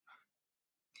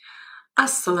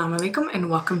Assalamu alaikum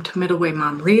and welcome to Middle Way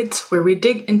Mom Reads, where we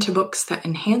dig into books that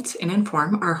enhance and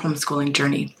inform our homeschooling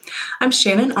journey. I'm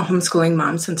Shannon, a homeschooling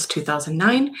mom since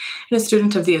 2009 and a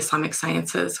student of the Islamic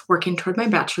Sciences, working toward my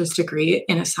bachelor's degree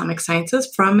in Islamic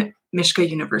Sciences from Mishka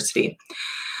University.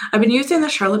 I've been using the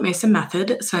Charlotte Mason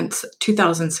method since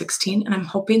 2016, and I'm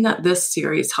hoping that this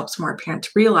series helps more parents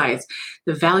realize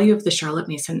the value of the Charlotte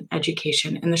Mason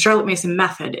education and the Charlotte Mason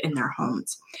method in their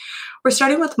homes. We're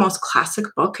starting with the most classic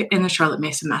book in the Charlotte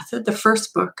Mason method, the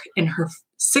first book in her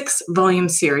 6-volume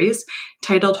series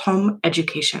titled Home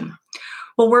Education.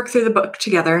 We'll work through the book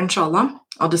together, inshallah.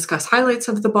 I'll discuss highlights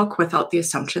of the book without the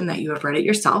assumption that you have read it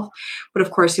yourself, but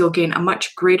of course you'll gain a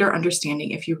much greater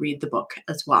understanding if you read the book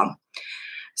as well.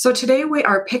 So today we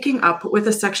are picking up with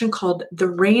a section called The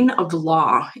Reign of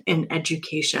Law in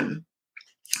Education.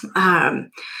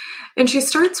 And she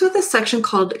starts with a section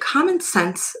called Common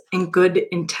Sense and Good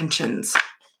Intentions.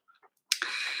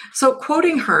 So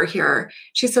quoting her here,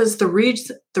 she says, the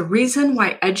reason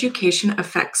why education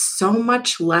affects so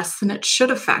much less than it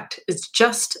should affect is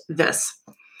just this,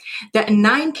 that in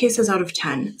 9 cases out of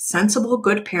 10, sensible,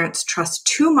 good parents trust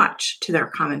too much to their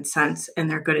common sense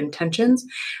and their good intentions,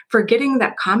 forgetting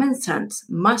that common sense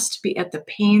must be at the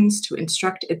pains to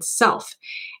instruct itself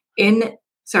in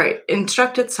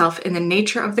the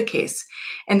nature of the case,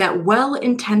 and that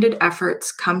well-intended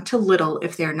efforts come to little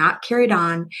if they are not carried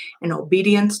on in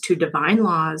obedience to divine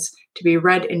laws, to be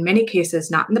read in many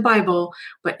cases not in the Bible,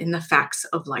 but in the facts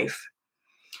of life.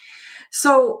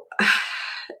 So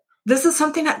this is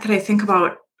something that I think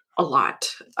about a lot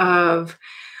of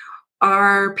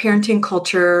our parenting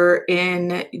culture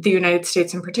in the United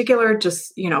States in particular,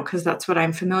 just, because that's what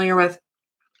I'm familiar with.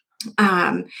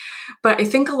 But I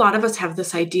think a lot of us have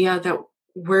this idea that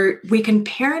we can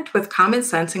parent with common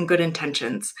sense and good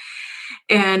intentions.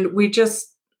 And we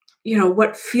just,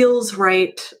 what feels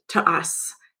right to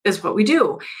us is what we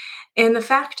do. And the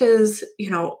fact is,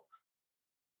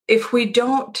 if we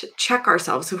don't check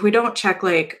ourselves, if we don't check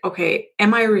okay,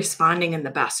 am I responding in the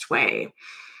best way?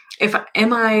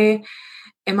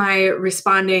 Am I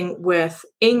responding with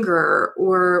anger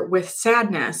or with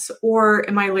sadness, or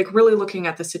am I really looking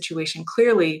at the situation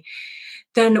clearly?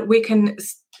 Then we can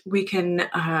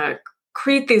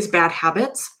create these bad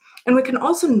habits, and we can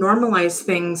also normalize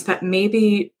things that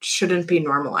maybe shouldn't be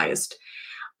normalized.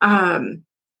 And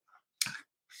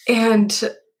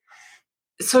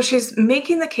so she's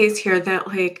making the case here that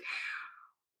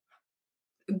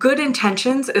good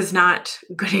intentions is not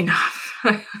good enough,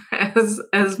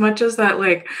 as much as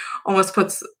that almost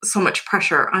puts so much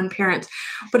pressure on parents.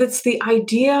 But it's the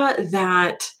idea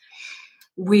that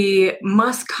we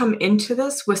must come into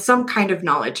this with some kind of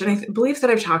knowledge. And I believe that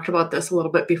I've talked about this a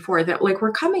little bit before, that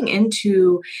we're coming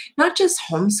into not just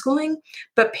homeschooling,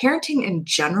 but parenting in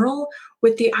general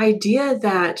with the idea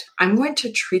that I'm going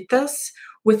to treat this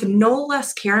with no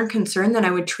less care and concern than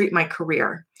I would treat my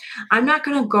career. I'm not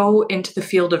going to go into the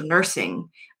field of nursing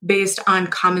based on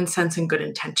common sense and good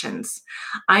intentions.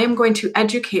 I am going to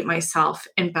educate myself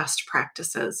in best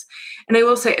practices. And I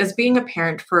will say, as being a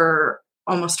parent for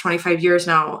almost 25 years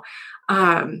now,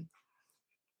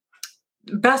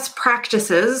 best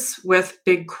practices, with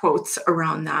big quotes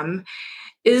around them,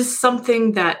 is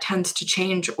something that tends to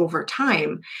change over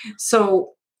time.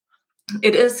 So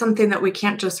it is something that we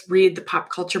can't just read the pop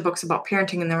culture books about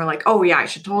parenting and then we're like, oh yeah, I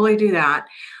should totally do that.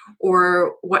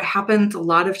 Or what happens a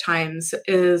lot of times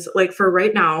is, for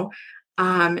right now,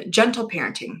 gentle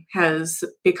parenting has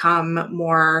become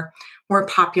more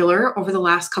popular over the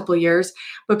last couple of years,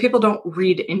 but people don't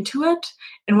read into it.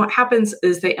 And what happens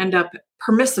is they end up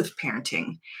permissive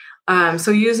parenting.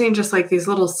 So using just these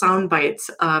little sound bites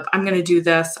of, I'm going to do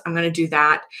this, I'm going to do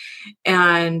that,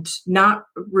 and not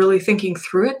really thinking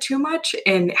through it too much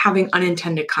and having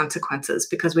unintended consequences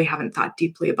because we haven't thought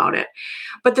deeply about it.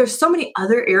 But there's so many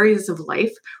other areas of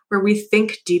life where we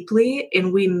think deeply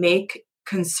and we make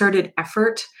concerted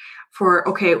effort for,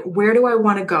 okay, where do I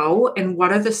want to go and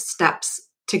what are the steps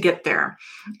to get there?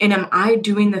 And am I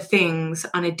doing the things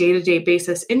on a day-to-day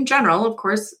basis? In general, of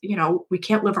course, we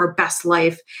can't live our best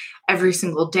life every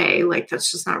single day.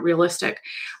 That's just not realistic.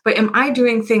 But am I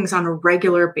doing things on a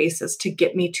regular basis to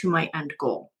get me to my end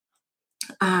goal?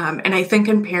 And I think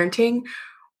in parenting,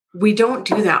 we don't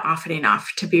do that often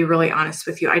enough, to be really honest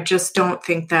with you. I just don't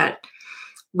think that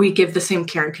we give the same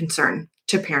care and concern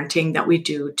to parenting that we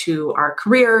do to our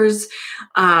careers,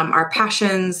 our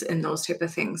passions, and those type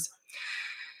of things.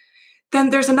 Then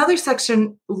there's another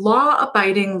section,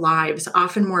 law-abiding lives,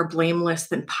 often more blameless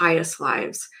than pious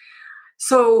lives.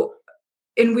 So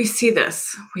And we see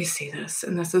this,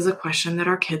 and this is a question that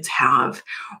our kids have.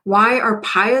 Why are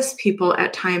pious people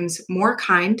at times more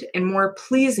kind and more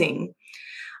pleasing?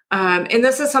 And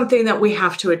this is something that we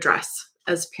have to address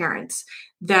as parents.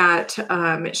 That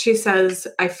she says,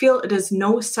 I feel it is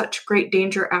no such great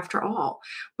danger after all,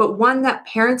 but one that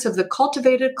parents of the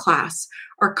cultivated class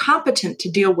are competent to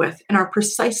deal with and are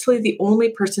precisely the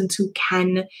only persons who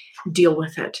can deal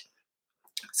with it.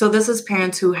 So this is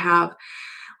parents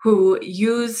who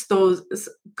use those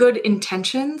good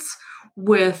intentions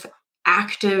with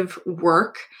active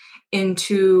work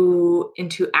into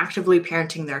actively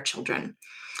parenting their children.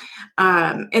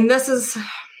 And this is,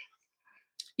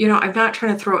 I'm not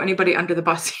trying to throw anybody under the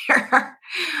bus here,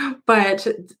 but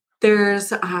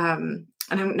there's,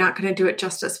 and I'm not going to do it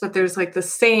justice, but there's like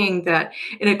this saying that,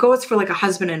 and it goes for like a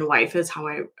husband and wife is how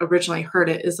I originally heard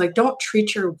it, is like, don't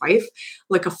treat your wife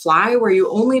like a fly where you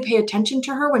only pay attention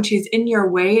to her when she's in your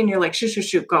way and you're like, shoot, shoot,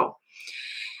 shoot, go.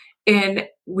 And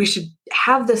we should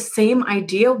have the same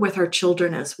idea with our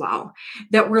children as well,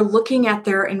 that we're looking at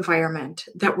their environment,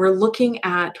 that we're looking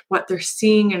at what they're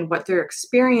seeing and what they're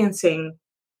experiencing.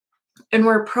 And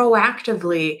we're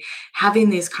proactively having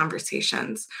these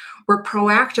conversations. We're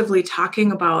proactively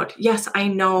talking about, yes, I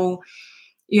know,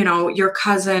 your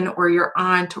cousin or your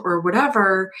aunt or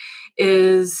whatever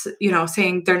is,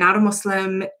 saying they're not a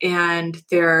Muslim and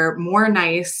they're more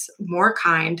nice, more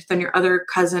kind than your other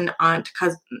cousin, aunt,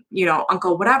 cousin,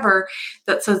 uncle, whatever,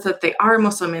 that says that they are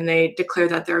Muslim and they declare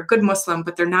that they're a good Muslim,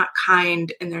 but they're not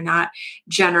kind and they're not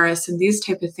generous and these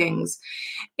type of things.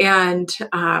 And,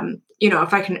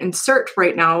 if I can insert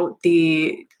right now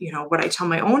what I tell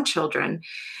my own children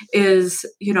is,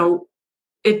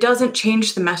 it doesn't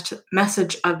change the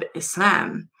message of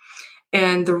Islam.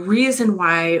 And the reason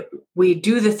why we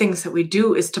do the things that we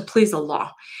do is to please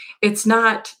Allah. It's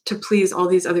not to please all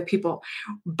these other people.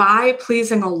 By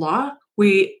pleasing Allah,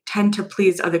 we tend to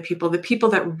please other people, the people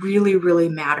that really, really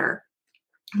matter.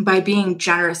 By being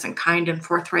generous and kind and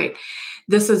forthright,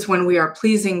 this is when we are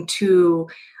pleasing to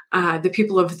the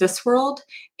people of this world,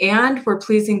 and we're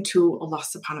pleasing to Allah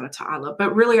subhanahu wa ta'ala.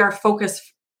 But really our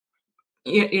focus,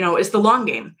 is the long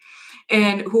game.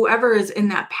 And whoever is in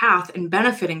that path and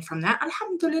benefiting from that,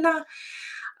 alhamdulillah.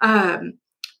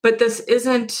 But this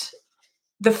isn't,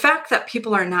 the fact that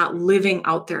people are not living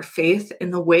out their faith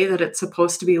in the way that it's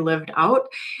supposed to be lived out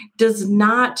does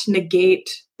not negate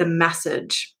the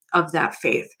message of that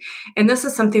faith. And this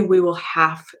is something we will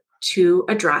have to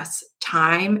address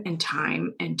time and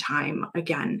time and time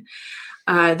again.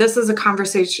 This is a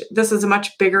conversation. This is a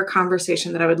much bigger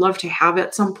conversation that I would love to have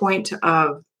at some point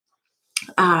of,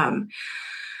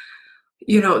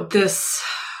 this,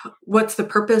 what's the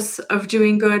purpose of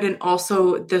doing good? And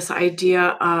also this idea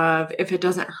of, if it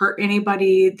doesn't hurt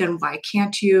anybody, then why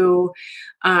can't you?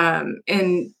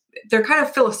 And they're kind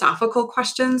of philosophical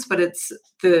questions, but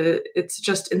it's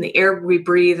just in the air we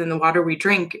breathe and the water we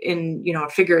drink, in, a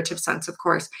figurative sense, of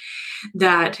course,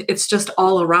 that it's just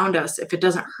all around us. If it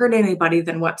doesn't hurt anybody,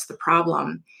 then what's the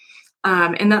problem?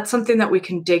 And that's something that we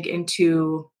can dig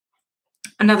into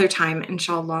another time,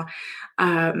 inshallah.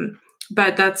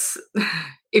 But that's,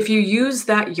 if you use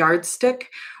that yardstick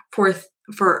for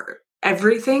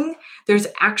everything, there's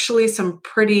actually some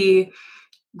pretty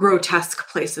grotesque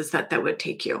places that would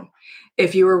take you.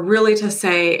 If you were really to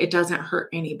say it doesn't hurt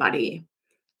anybody,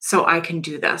 so I can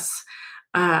do this.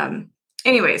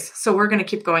 Anyways, so we're going to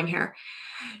keep going here.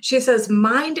 She says,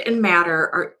 mind and matter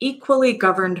are equally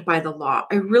governed by the law.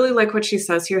 I really like what she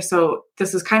says here. So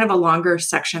this is kind of a longer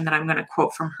section that I'm going to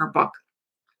quote from her book.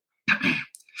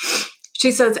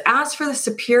 She says, as for the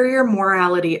superior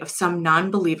morality of some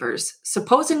non-believers,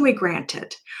 supposing we grant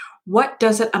it, what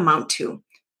does it amount to?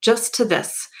 Just to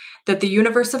this, that the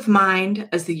universe of mind,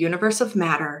 as the universe of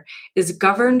matter, is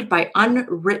governed by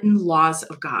unwritten laws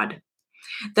of God.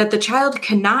 That the child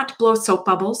cannot blow soap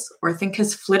bubbles or think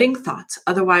his flitting thoughts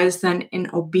otherwise than in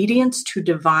obedience to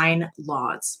divine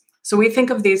laws. So we think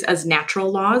of these as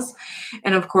natural laws.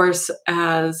 And of course,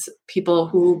 as people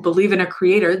who believe in a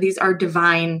creator, these are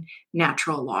divine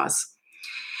natural laws.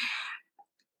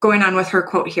 Going on with her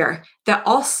quote here, that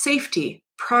all safety,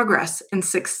 progress, and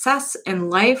success in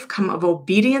life come of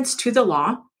obedience to the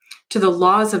law, to the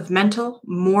laws of mental,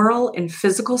 moral, and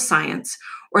physical science,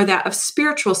 or that of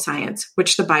spiritual science,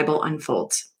 which the Bible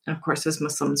unfolds. And of course, as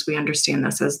Muslims, we understand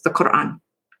this as the Quran.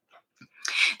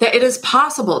 That it is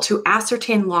possible to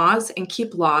ascertain laws and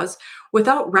keep laws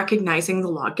without recognizing the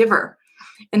lawgiver,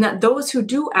 and that those who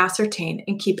do ascertain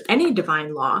and keep any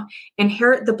divine law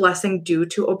inherit the blessing due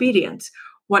to obedience,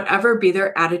 whatever be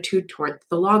their attitude toward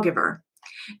the lawgiver.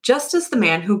 just as the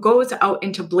man who goes out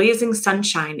into blazing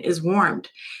sunshine is warmed,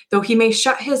 though he may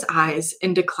shut his eyes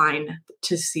and decline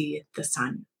to see the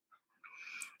sun.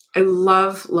 I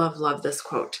love, love, love this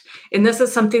quote. And this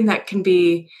is something that can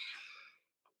be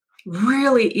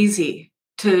really easy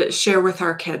to share with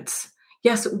our kids.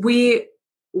 Yes, we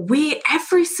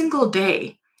every single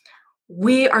day,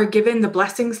 we are given the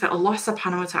blessings that Allah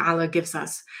subhanahu wa ta'ala gives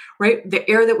us, right? The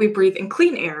air that we breathe, and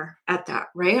clean air at that,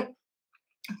 right?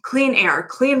 Clean air,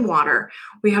 clean water.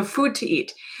 We have food to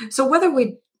eat. So whether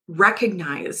we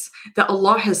recognize that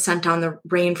Allah has sent down the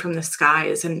rain from the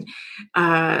skies and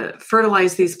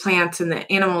fertilized these plants and the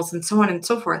animals and so on and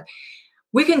so forth,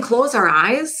 we can close our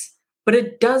eyes, but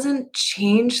it doesn't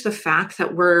change the fact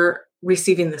that we're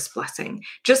receiving this blessing.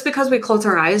 Just because we close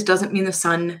our eyes doesn't mean the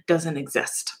sun doesn't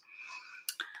exist.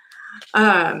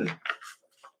 And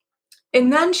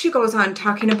then she goes on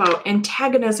talking about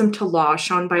antagonism to law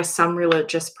shown by some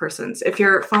religious persons. If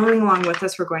you're following along with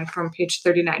us, we're going from page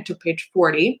 39 to page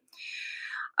 40.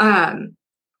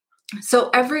 So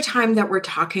every time that we're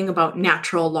talking about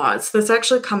natural laws, this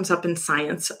actually comes up in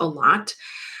science a lot.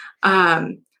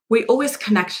 We always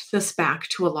connect this back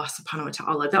to Allah subhanahu wa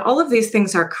ta'ala, that all of these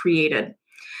things are created.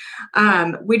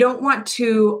 We don't want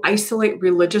to isolate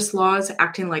religious laws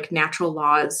acting like natural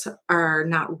laws are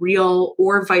not real,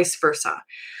 or vice versa,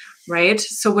 right?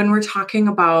 So when we're talking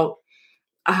about,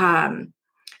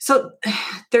 so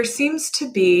there seems to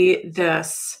be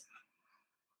this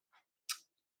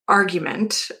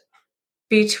argument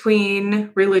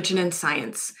between religion and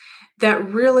science that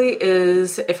really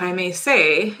is, if I may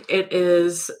say, it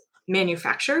is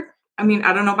manufactured. I mean,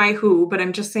 I don't know by who, but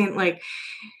I'm just saying, like,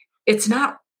 it's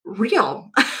not real.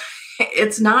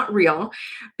 It's not real,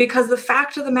 because the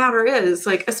fact of the matter is,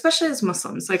 like, especially as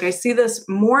Muslims, like, I see this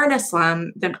more in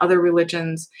Islam than other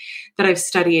religions that I've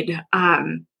studied.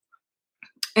 And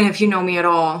if you know me at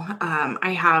all,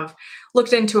 I have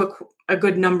looked into a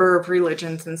good number of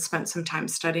religions and spent some time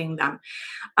studying them.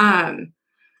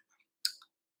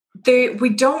 We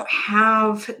don't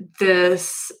have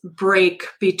this break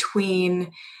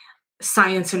between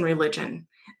science and religion.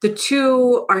 The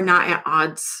two are not at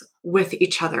odds with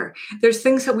each other. There's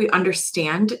things that we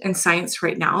understand in science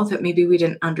right now that maybe we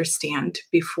didn't understand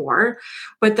before,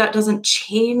 but that doesn't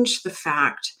change the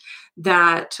fact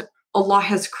that Allah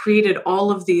has created all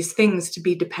of these things to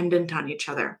be dependent on each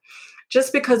other.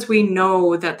 Just because we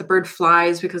know that the bird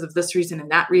flies because of this reason and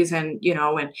that reason,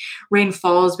 and rain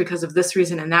falls because of this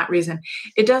reason and that reason,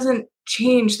 it doesn't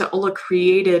change that Allah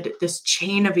created this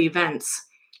chain of events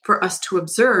for us to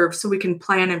observe so we can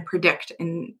plan and predict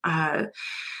and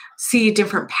see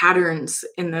different patterns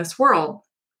in this world.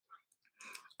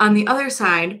 On the other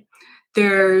side,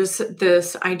 there's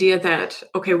this idea that,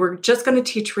 okay, we're just going to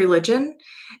teach religion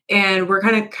and we're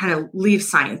going to kind of leave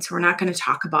science. We're not going to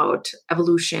talk about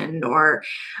evolution or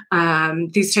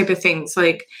these type of things.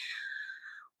 Like,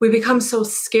 we become so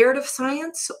scared of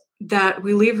science that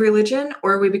we leave religion,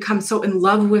 or we become so in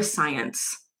love with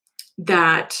science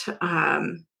that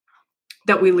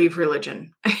we leave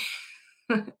religion.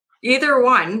 Either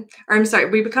one, or I'm sorry,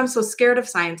 we become so scared of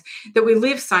science that we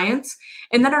leave science,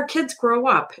 and then our kids grow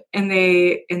up and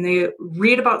they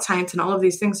read about science and all of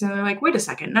these things, and they're like, wait a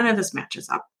second, none of this matches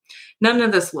up. None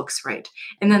of this looks right.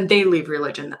 And then they leave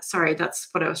religion. Sorry, that's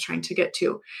what I was trying to get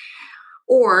to.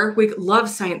 Or we love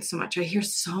science so much. I hear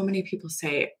so many people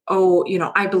say, oh,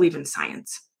 I believe in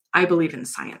science. I believe in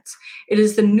science. It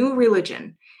is the new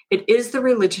religion. It is the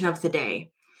religion of the day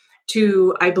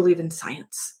to, I believe in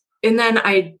science. And then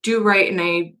I do right and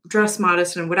I dress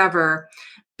modest and whatever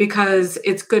because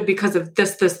it's good because of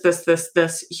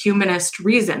this humanist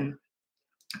reason,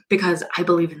 because I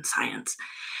believe in science.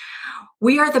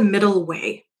 We are the middle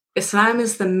way. Islam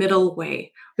is the middle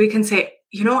way. We can say,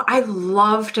 I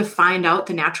love to find out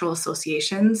the natural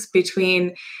associations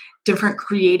between different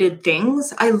created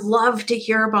things. I love to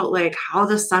hear about like how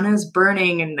the sun is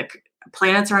burning and the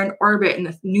planets are in orbit and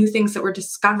the new things that we're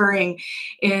discovering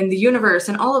in the universe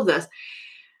and all of this.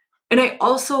 And I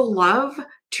also love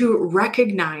to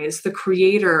recognize the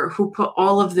creator who put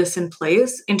all of this in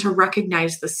place, and to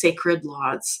recognize the sacred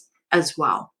laws as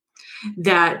well.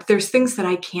 That there's things that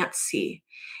I can't see.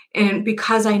 And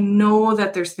because I know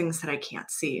that there's things that I can't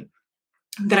see,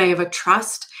 that I have a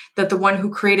trust that the one who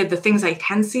created the things I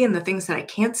can see and the things that I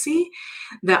can't see,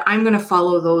 that I'm going to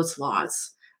follow those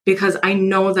laws because I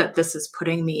know that this is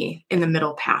putting me in the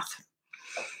middle path.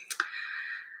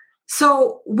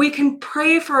 So we can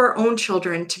pray for our own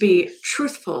children to be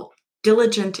truthful,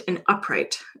 diligent, and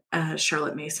upright, as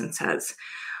Charlotte Mason says.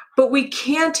 But we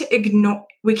can't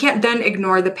then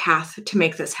ignore the path to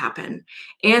make this happen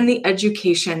and the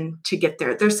education to get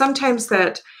there. There's sometimes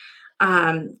that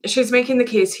she's making the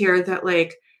case here that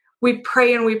like we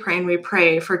pray and we pray and we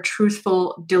pray for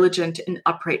truthful, diligent, and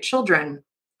upright children.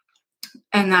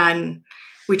 And then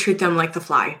we treat them like the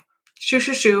fly. Shoo,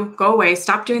 shoo, shoo, go away.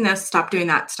 Stop doing this. Stop doing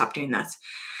that. Stop doing this.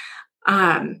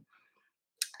 And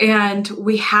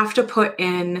we have to put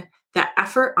in the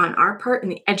effort on our part and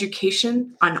the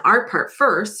education on our part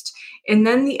first, and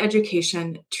then the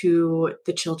education to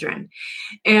the children.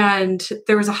 And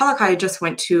there was a halakha I just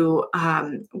went to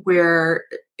where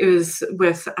it was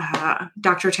with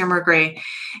Dr. Tamara Gray,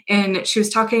 and she was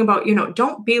talking about,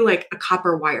 don't be like a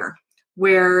copper wire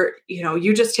where,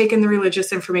 you just take in the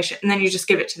religious information and then you just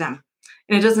give it to them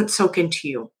and it doesn't soak into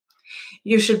you.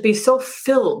 You should be so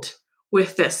filled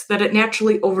with this that it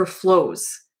naturally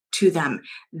overflows to them.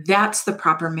 That's the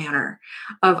proper manner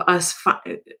of us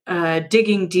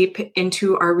digging deep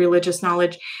into our religious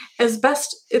knowledge as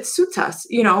best it suits us.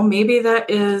 Maybe that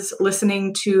is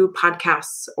listening to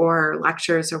podcasts or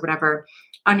lectures or whatever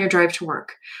on your drive to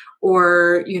work,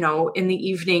 or, in the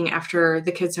evening after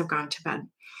the kids have gone to bed.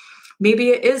 Maybe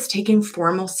it is taking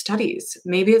formal studies.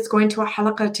 Maybe it's going to a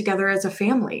halakha together as a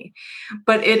family.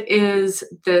 But it is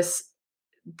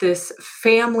this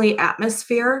family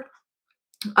atmosphere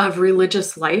of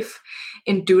religious life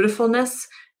and dutifulness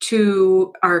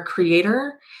to our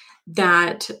Creator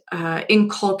that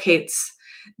inculcates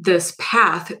this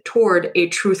path toward a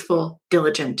truthful,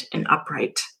 diligent, and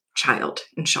upright child,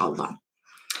 inshallah.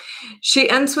 She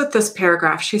ends with this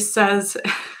paragraph. She says,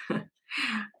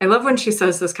 I love when she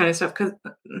says this kind of stuff because,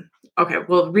 okay,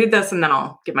 we'll read this and then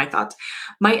I'll give my thoughts.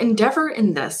 My endeavor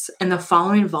in this and the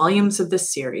following volumes of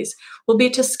this series will be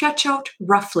to sketch out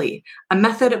roughly a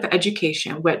method of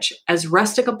education which, as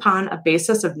resting upon a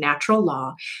basis of natural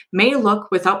law, may look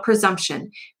without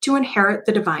presumption to inherit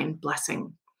the divine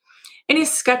blessing. Any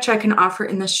sketch I can offer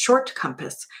in this short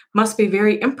compass must be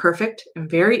very imperfect and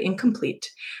very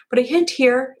incomplete, but a hint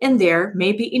here and there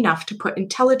may be enough to put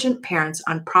intelligent parents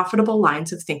on profitable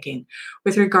lines of thinking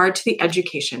with regard to the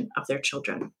education of their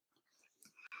children.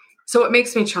 So it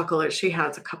makes me chuckle that she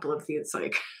has a couple of these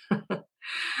like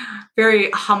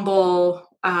very humble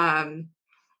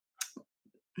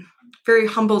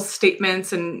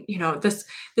statements, and this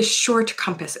short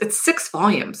compass. It's 6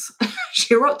 volumes.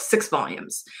 She wrote 6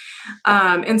 volumes,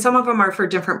 and some of them are for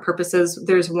different purposes.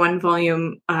 There's one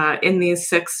volume in these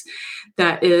 6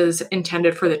 that is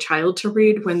intended for the child to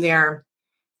read when they're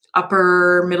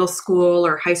upper middle school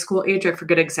or high school age. I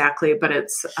forget exactly, but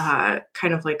it's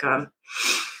kind of like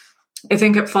I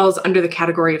think it falls under the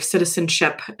category of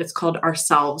citizenship. It's called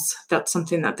Ourselves. That's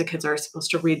something that the kids are supposed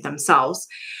to read themselves.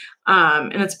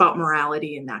 And it's about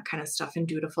morality and that kind of stuff and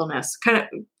dutifulness, kind of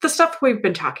the stuff we've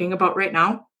been talking about right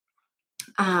now.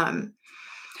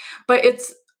 But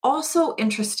it's also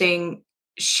interesting.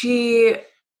 She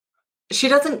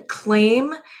doesn't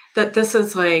claim that this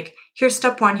is like, here's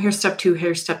step 1, here's step 2,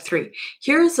 here's step 3.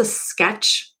 Here's a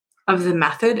sketch of the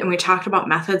method. And we talked about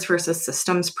methods versus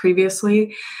systems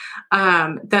previously.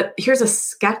 That here's a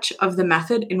sketch of the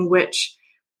method in which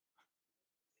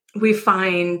we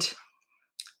find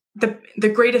the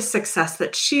greatest success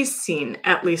that she's seen,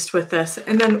 at least with this.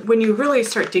 And then when you really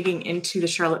start digging into the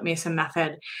Charlotte Mason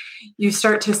method, you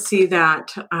start to see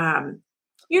that,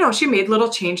 she made little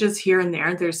changes here and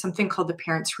there. There's something called the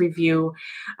Parents Review.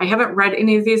 I haven't read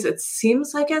any of these. It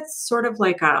seems like it's sort of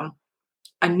like a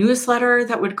newsletter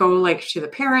that would go like to the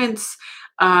parents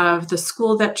of the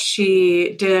school that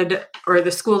she did or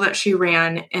the school that she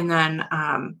ran. And then,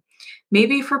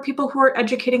 maybe for people who are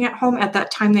educating at home. At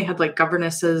that time, they had like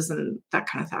governesses and that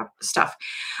kind of stuff.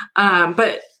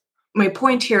 But my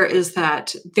point here is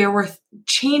that there were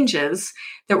changes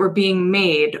that were being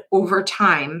made over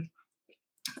time.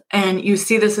 And you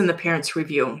see this in the Parents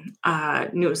Review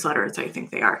newsletters, I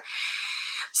think they are.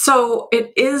 So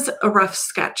it is a rough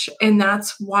sketch. And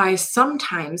that's why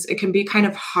sometimes it can be kind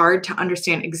of hard to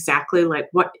understand exactly like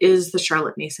what is the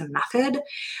Charlotte Mason method,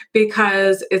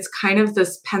 because it's kind of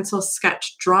this pencil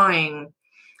sketch drawing.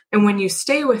 And when you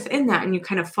stay within that and you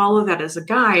kind of follow that as a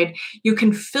guide, you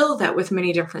can fill that with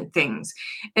many different things.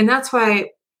 And that's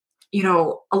why,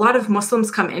 a lot of Muslims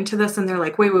come into this and they're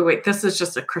like, wait, this is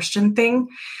just a Christian thing,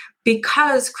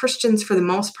 because Christians, for the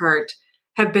most part,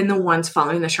 have been the ones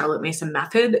following the Charlotte Mason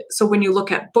method. So when you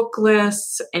look at book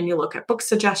lists and you look at book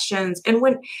suggestions, and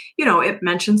when, it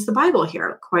mentions the Bible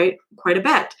here quite a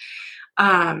bit.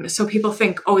 So people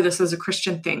think, oh, this is a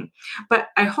Christian thing. But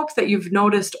I hope that you've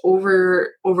noticed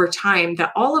over time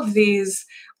that all of these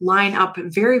line up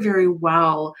very, very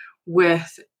well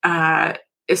with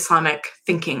Islamic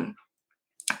thinking,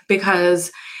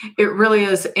 because it really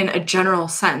is in a general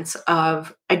sense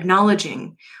of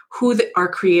acknowledging who our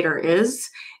creator is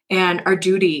and our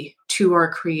duty to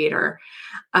our creator,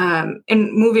 and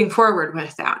moving forward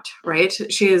with that, right?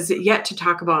 She is yet to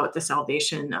talk about the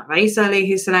salvation of Isa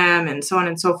alayhi salam and so on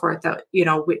and so forth that,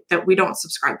 that we don't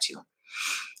subscribe to.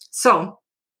 So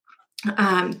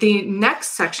the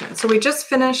next section, so we just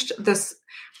finished this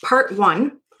part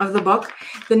 1 of the book.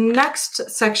 The next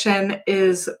section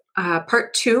is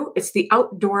part 2. It's the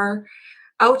out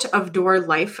of door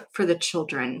life for the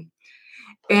children.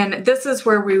 And this is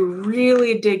where we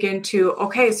really dig into,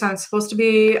 okay, so I'm supposed to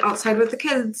be outside with the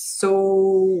kids. So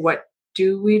what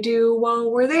do we do while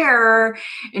we're there?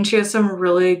 And she has some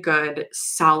really good,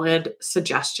 solid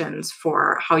suggestions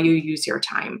for how you use your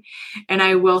time. And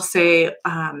I will say,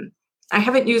 I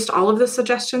haven't used all of the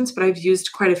suggestions, but I've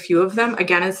used quite a few of them.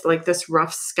 Again, it's like this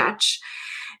rough sketch.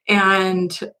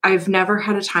 And I've never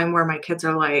had a time where my kids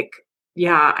are like,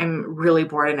 yeah, I'm really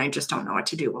bored and I just don't know what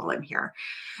to do while I'm here.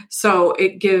 So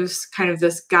it gives kind of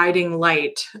this guiding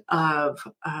light of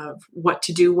what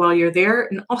to do while you're there.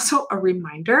 And also a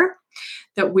reminder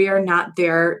that we are not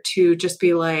there to just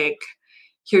be like,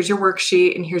 here's your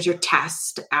worksheet and here's your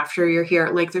test after you're here.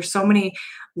 Like there's so many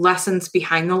lessons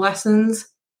behind the lessons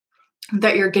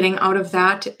that you're getting out of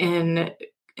that in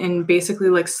basically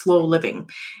like slow living.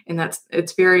 And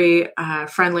it's very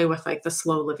friendly with like the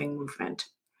slow living movement.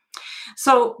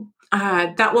 So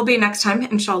that will be next time,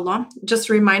 inshallah. Just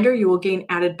a reminder, you will gain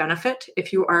added benefit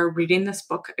if you are reading this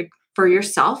book for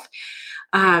yourself.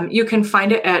 You can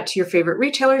find it at your favorite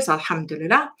retailers,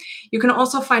 alhamdulillah. You can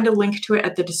also find a link to it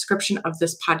at the description of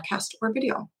this podcast or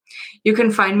video. You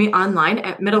can find me online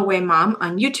at Middle Way Mom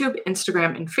on YouTube,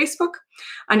 Instagram, and Facebook.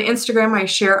 On Instagram, I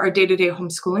share our day-to-day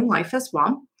homeschooling life as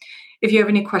well. If you have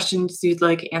any questions you'd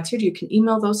like answered, you can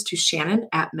email those to Shannon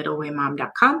at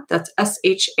middlewaymom.com. That's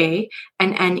SHANNEN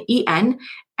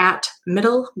at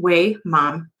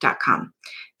middlewaymom.com.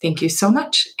 Thank you so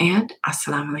much, and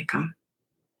assalamu alaikum.